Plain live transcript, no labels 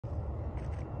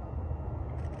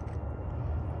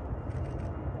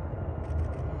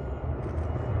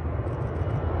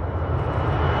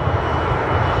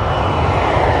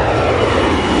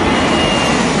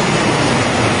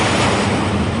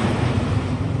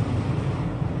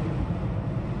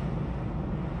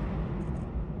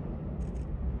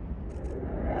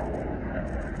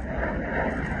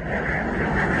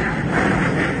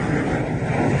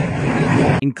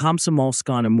In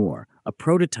Komsomolsk-on-Amur, a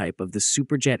prototype of the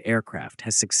Superjet aircraft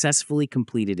has successfully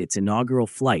completed its inaugural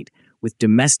flight with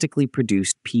domestically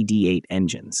produced PD-8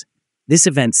 engines. This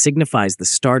event signifies the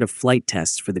start of flight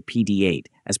tests for the PD-8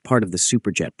 as part of the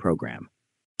Superjet program.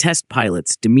 Test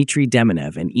pilots Dmitry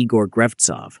Demenev and Igor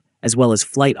Grevtsov, as well as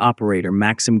flight operator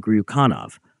Maxim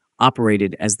Gryukhanov,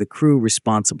 operated as the crew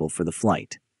responsible for the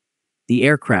flight. The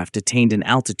aircraft attained an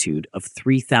altitude of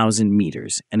 3,000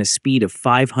 meters and a speed of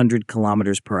 500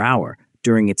 kilometers per hour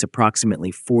during its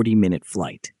approximately 40-minute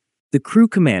flight. The crew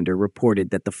commander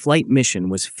reported that the flight mission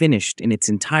was finished in its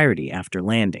entirety after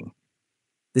landing.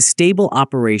 The stable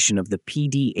operation of the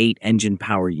PD-8 engine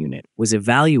power unit was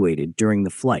evaluated during the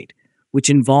flight, which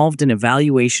involved an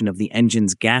evaluation of the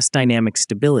engine's gas dynamic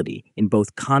stability in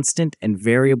both constant and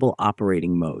variable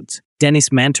operating modes. Denis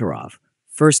Manturov,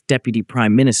 First Deputy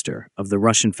Prime Minister of the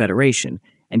Russian Federation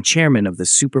and Chairman of the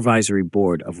Supervisory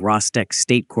Board of Rostec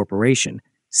State Corporation,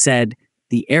 said,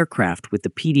 "The aircraft with the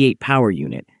PD-8 power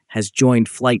unit has joined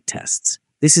flight tests.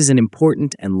 This is an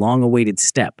important and long-awaited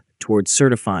step towards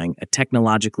certifying a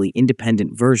technologically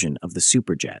independent version of the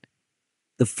Superjet.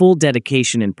 The full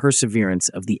dedication and perseverance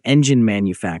of the engine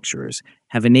manufacturers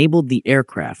have enabled the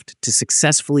aircraft to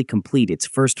successfully complete its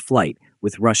first flight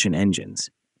with Russian engines.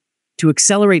 To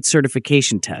accelerate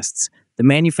certification tests, the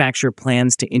manufacturer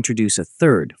plans to introduce a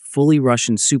third, fully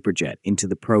Russian Superjet into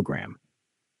the program.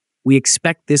 We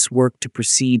expect this work to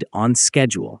proceed on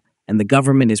schedule, and the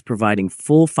government is providing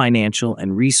full financial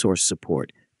and resource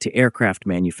support to aircraft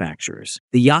manufacturers.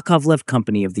 The Yakovlev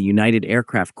Company of the United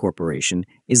Aircraft Corporation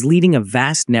is leading a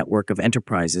vast network of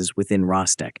enterprises within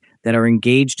Rostec that are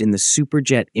engaged in the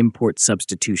Superjet import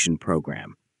substitution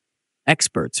program.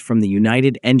 Experts from the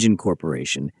United Engine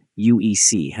Corporation,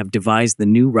 UEC, have devised the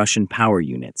new Russian power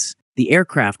units. The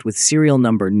aircraft with serial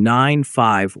number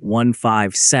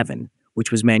 95157,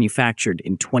 which was manufactured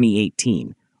in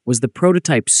 2018, was the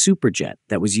prototype Superjet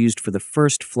that was used for the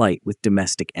first flight with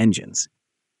domestic engines.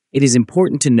 It is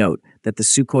important to note that the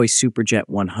Sukhoi Superjet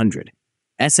 100,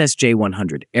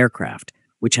 SSJ-100 aircraft,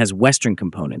 which has Western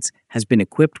components, has been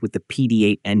equipped with the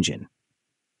PD-8 engine.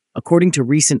 According to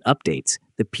recent updates,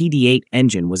 the PD-8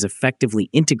 engine was effectively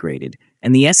integrated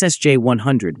and the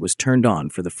SSJ-100 was turned on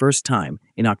for the first time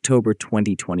in October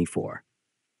 2024.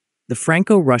 The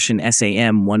Franco-Russian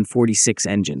SaM146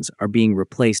 engines are being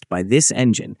replaced by this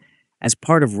engine as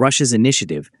part of Russia's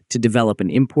initiative to develop an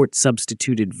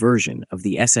import-substituted version of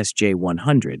the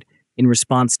SSJ-100 in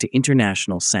response to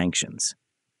international sanctions.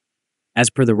 As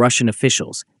per the Russian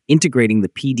officials, integrating the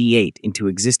PD-8 into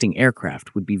existing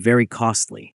aircraft would be very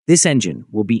costly. This engine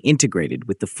will be integrated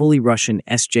with the fully Russian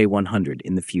SJ-100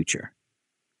 in the future.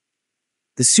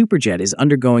 The Superjet is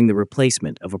undergoing the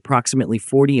replacement of approximately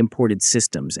 40 imported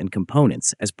systems and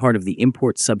components as part of the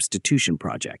import substitution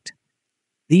project.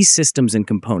 These systems and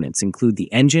components include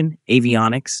the engine,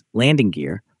 avionics, landing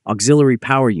gear, auxiliary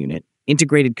power unit,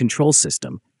 integrated control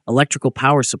system, electrical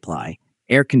power supply,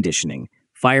 air conditioning,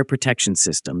 fire protection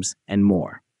systems, and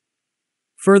more.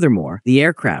 Furthermore, the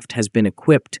aircraft has been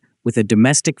equipped with a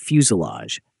domestic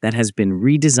fuselage that has been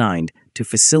redesigned to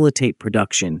facilitate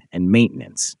production and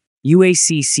maintenance.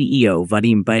 UAC CEO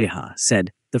Vadim Beha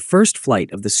said, "The first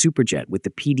flight of the Superjet with the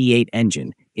PD-8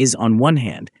 engine is, on one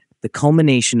hand, the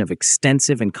culmination of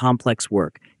extensive and complex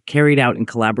work carried out in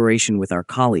collaboration with our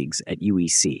colleagues at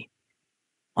UEC.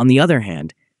 On the other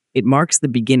hand, it marks the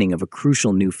beginning of a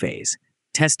crucial new phase,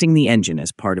 testing the engine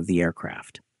as part of the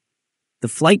aircraft. The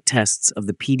flight tests of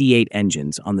the PD-8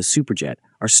 engines on the Superjet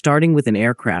are starting with an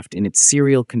aircraft in its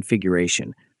serial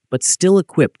configuration, but still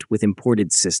equipped with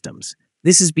imported systems.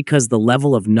 This is because the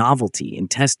level of novelty in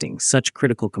testing such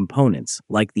critical components,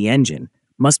 like the engine,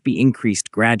 must be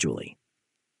increased gradually.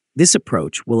 This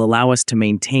approach will allow us to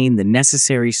maintain the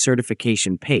necessary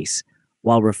certification pace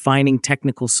while refining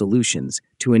technical solutions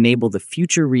to enable the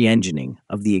future re-engining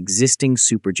of the existing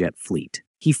Superjet fleet."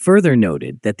 He further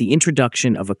noted that the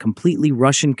introduction of a completely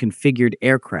Russian-configured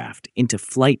aircraft into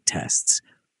flight tests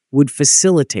would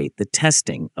facilitate the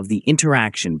testing of the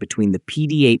interaction between the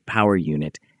PD-8 power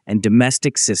unit and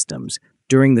domestic systems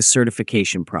during the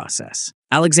certification process.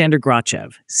 Alexander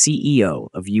Grachev, CEO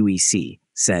of UEC,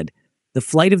 said, "The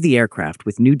flight of the aircraft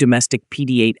with new domestic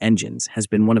PD-8 engines has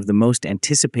been one of the most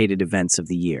anticipated events of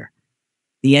the year.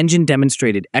 The engine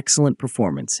demonstrated excellent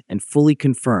performance and fully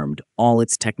confirmed all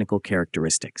its technical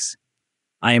characteristics.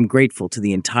 I am grateful to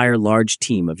the entire large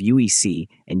team of UEC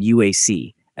and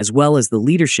UAC, as well as the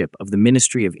leadership of the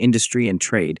Ministry of Industry and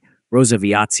Trade,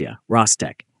 Rosaviatsia,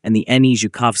 Rostec, and the N.E.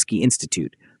 Zhukovsky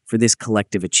Institute for this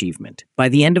collective achievement. By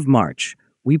the end of March,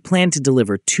 we plan to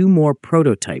deliver 2 more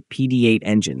prototype PD-8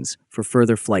 engines for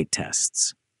further flight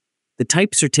tests. The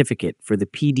type certificate for the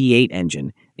PD-8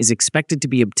 engine is expected to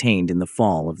be obtained in the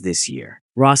fall of this year.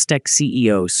 Rostec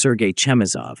CEO Sergei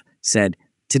Chemezov said,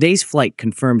 "Today's flight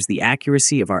confirms the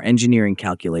accuracy of our engineering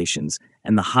calculations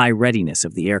and the high readiness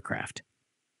of the aircraft.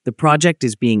 The project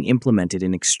is being implemented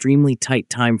in extremely tight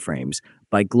timeframes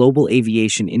by global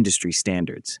aviation industry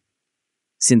standards.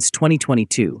 Since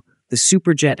 2022, the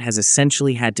Superjet has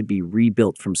essentially had to be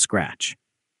rebuilt from scratch.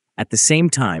 At the same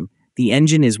time, the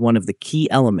engine is one of the key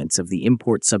elements of the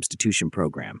import substitution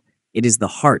program. It is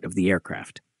the heart of the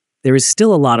aircraft. There is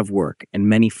still a lot of work and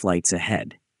many flights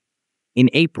ahead." In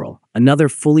April, another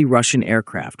fully Russian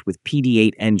aircraft with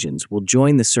PD-8 engines will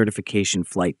join the certification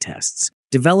flight tests.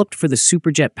 Developed for the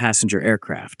Superjet passenger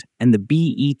aircraft and the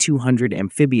BE-200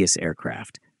 amphibious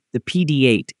aircraft, the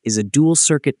PD-8 is a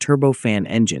dual-circuit turbofan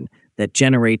engine that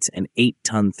generates an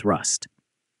 8-ton thrust.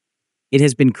 It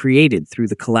has been created through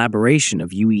the collaboration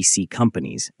of UEC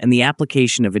companies and the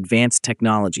application of advanced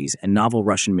technologies and novel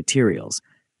Russian materials,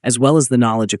 as well as the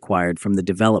knowledge acquired from the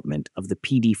development of the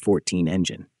PD-14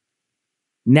 engine.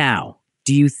 Now,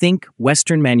 do you think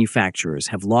Western manufacturers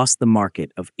have lost the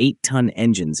market of 8-ton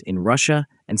engines in Russia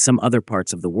and some other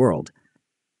parts of the world?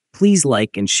 Please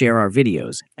like and share our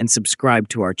videos and subscribe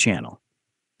to our channel.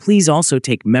 Please also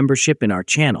take membership in our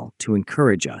channel to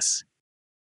encourage us.